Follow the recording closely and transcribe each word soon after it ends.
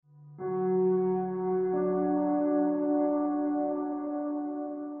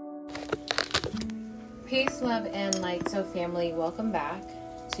Peace, love, and light. So family, welcome back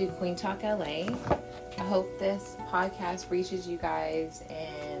to Queen Talk LA. I hope this podcast reaches you guys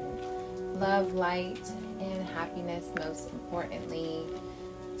in love, light, and happiness, most importantly.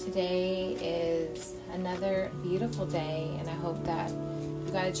 Today is another beautiful day, and I hope that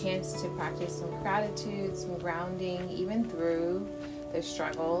you got a chance to practice some gratitude, some grounding, even through the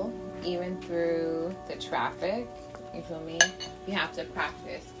struggle, even through the traffic. You feel me? You have to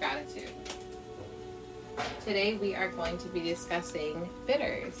practice gratitude. Today we are going to be discussing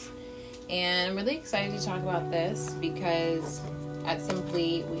bitters, and I'm really excited to talk about this because at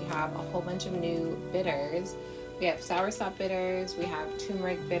Simply we have a whole bunch of new bitters. We have soursop bitters, we have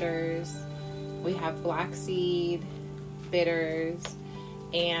turmeric bitters, we have black seed bitters,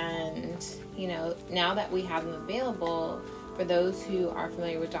 and now that we have them available, for those who are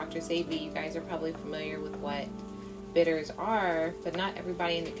familiar with Dr. Sebi, you guys are probably familiar with what bitters are, but not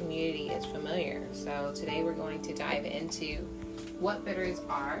everybody in the community is familiar. So today we're going to dive into what bitters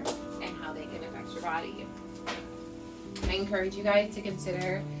are and how they can affect your body. I encourage you guys to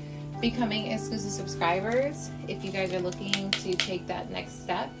consider becoming exclusive subscribers if you guys are looking to take that next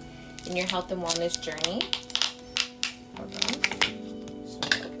step in your health and wellness journey. Hold on. Just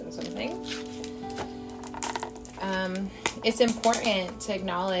want to open something. It's important to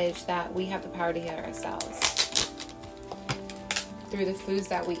acknowledge that we have the power to heal ourselves through the foods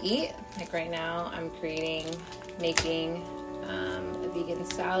that we eat. Like right now, I'm making a vegan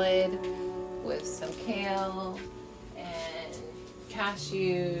salad with some kale and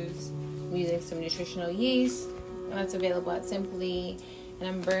cashews. I'm using some nutritional yeast, and that's available at Simply. And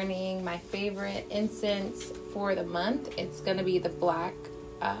I'm burning my favorite incense for the month. It's gonna be the black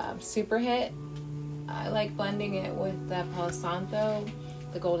Super Hit. I like blending it with the Palo Santo,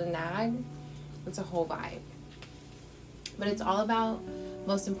 the Golden Nag. It's a whole vibe. But it's all about,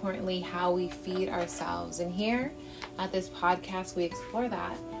 most importantly, how we feed ourselves. And here at this podcast, we explore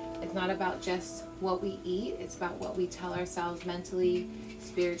that. It's not about just what we eat. It's about what we tell ourselves mentally,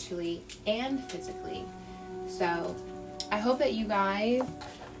 spiritually, and physically. So I hope that you guys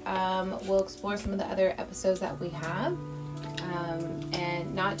will explore some of the other episodes that we have.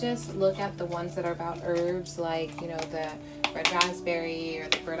 And not just look at the ones that are about herbs, like, the red raspberry or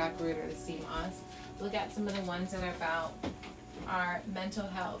the burdock root or the sea moss. Look at some of the ones that are about our mental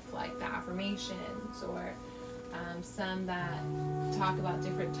health, like the affirmations, or some that talk about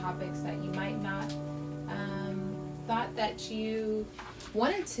different topics that you might not thought that you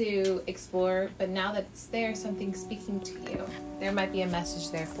wanted to explore, but now that it's there, something's speaking to you. There might be a message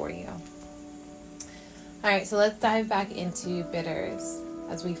there for you. All right, so let's dive back into bitters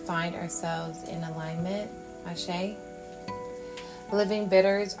as we find ourselves in alignment. Ashe. Living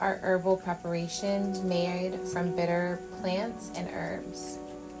bitters are herbal preparations made from bitter plants and herbs.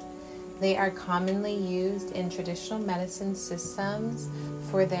 They are commonly used in traditional medicine systems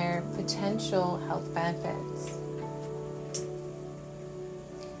for their potential health benefits.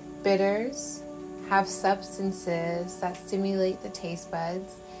 Bitters have substances that stimulate the taste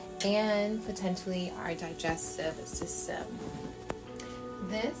buds and potentially our digestive system.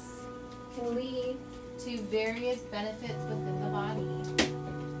 This can lead to various benefits within the body.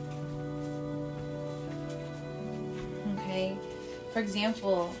 Okay, for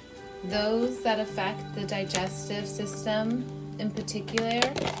example, those that affect the digestive system in particular,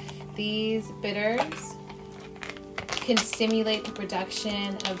 these bitters can stimulate the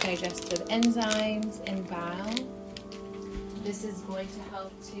production of digestive enzymes and bile. This is going to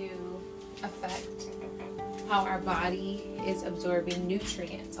help to affect how our body is absorbing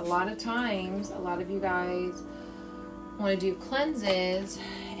nutrients. A lot of times, a lot of you guys want to do cleanses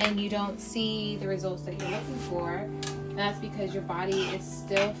and you don't see the results that you're looking for. And that's because your body is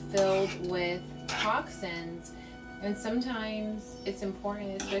still filled with toxins. And sometimes it's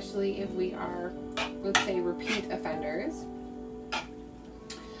important, especially if we are, let's say, repeat offenders,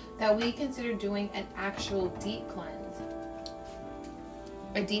 that we consider doing an actual deep cleanse,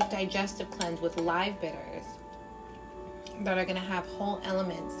 a deep digestive cleanse with live bitters that are going to have whole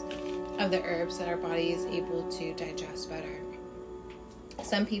elements of the herbs that our body is able to digest better.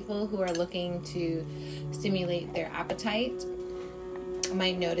 Some people who are looking to stimulate their appetite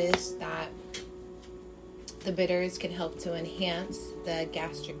might notice that the bitters can help to enhance the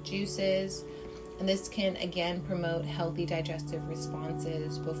gastric juices, and this can again promote healthy digestive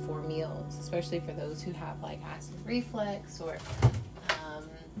responses before meals, especially for those who have like acid reflux or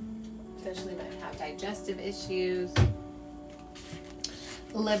potentially might have digestive issues.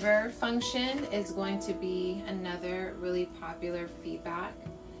 Liver function is going to be another really popular feedback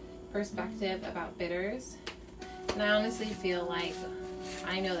perspective about bitters. And I honestly feel like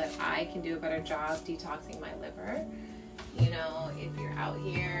I know that I can do a better job detoxing my liver. You know, if you're out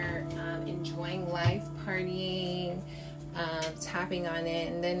here enjoying life, partying, tapping on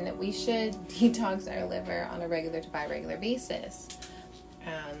it, and then we should detox our liver on a regular to bi-regular basis.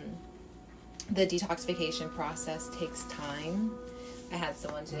 The detoxification process takes time. I had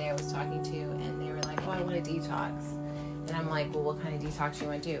someone today I was talking to, and they were like, oh, I want to detox. And I'm like, well, what kind of detox do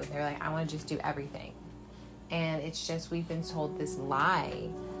you want to do? They're like, I want to just do everything. And it's just, we've been told this lie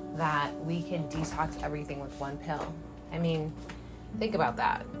that we can detox everything with one pill. I mean, think about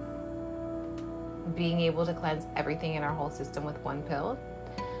that. Being able to cleanse everything in our whole system with one pill.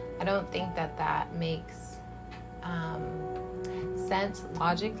 I don't think that makes sense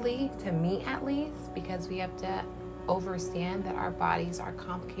logically, to me at least, because we have to understand that our bodies are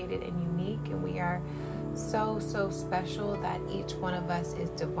complicated and unique, and we are so special, that each one of us is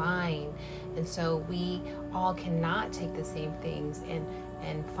divine. And so we all cannot take the same things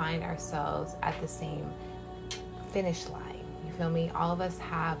and find ourselves at the same finish line. You feel me? All of us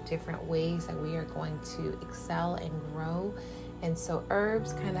have different ways that we are going to excel and grow. And so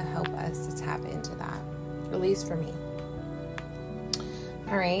herbs kind of help us to tap into that, at least for me.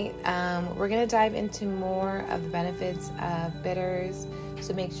 All right, we're going to dive into more of the benefits of bitters.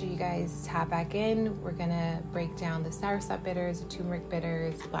 So make sure you guys tap back in. We're going to break down the soursop bitters, the turmeric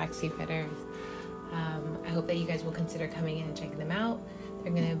bitters, the black seed bitters. I hope that you guys will consider coming in and checking them out.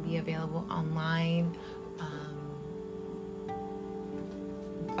 They're going to be available online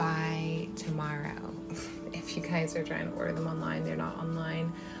by tomorrow. If you guys are trying to order them online, they're not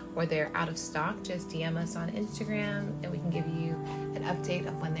online, or they're out of stock, just DM us on Instagram and we can give you an update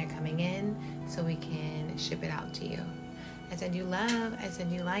of when they're coming in so we can ship it out to you. I send you love, I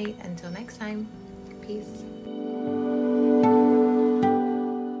send you light. Until next time, peace.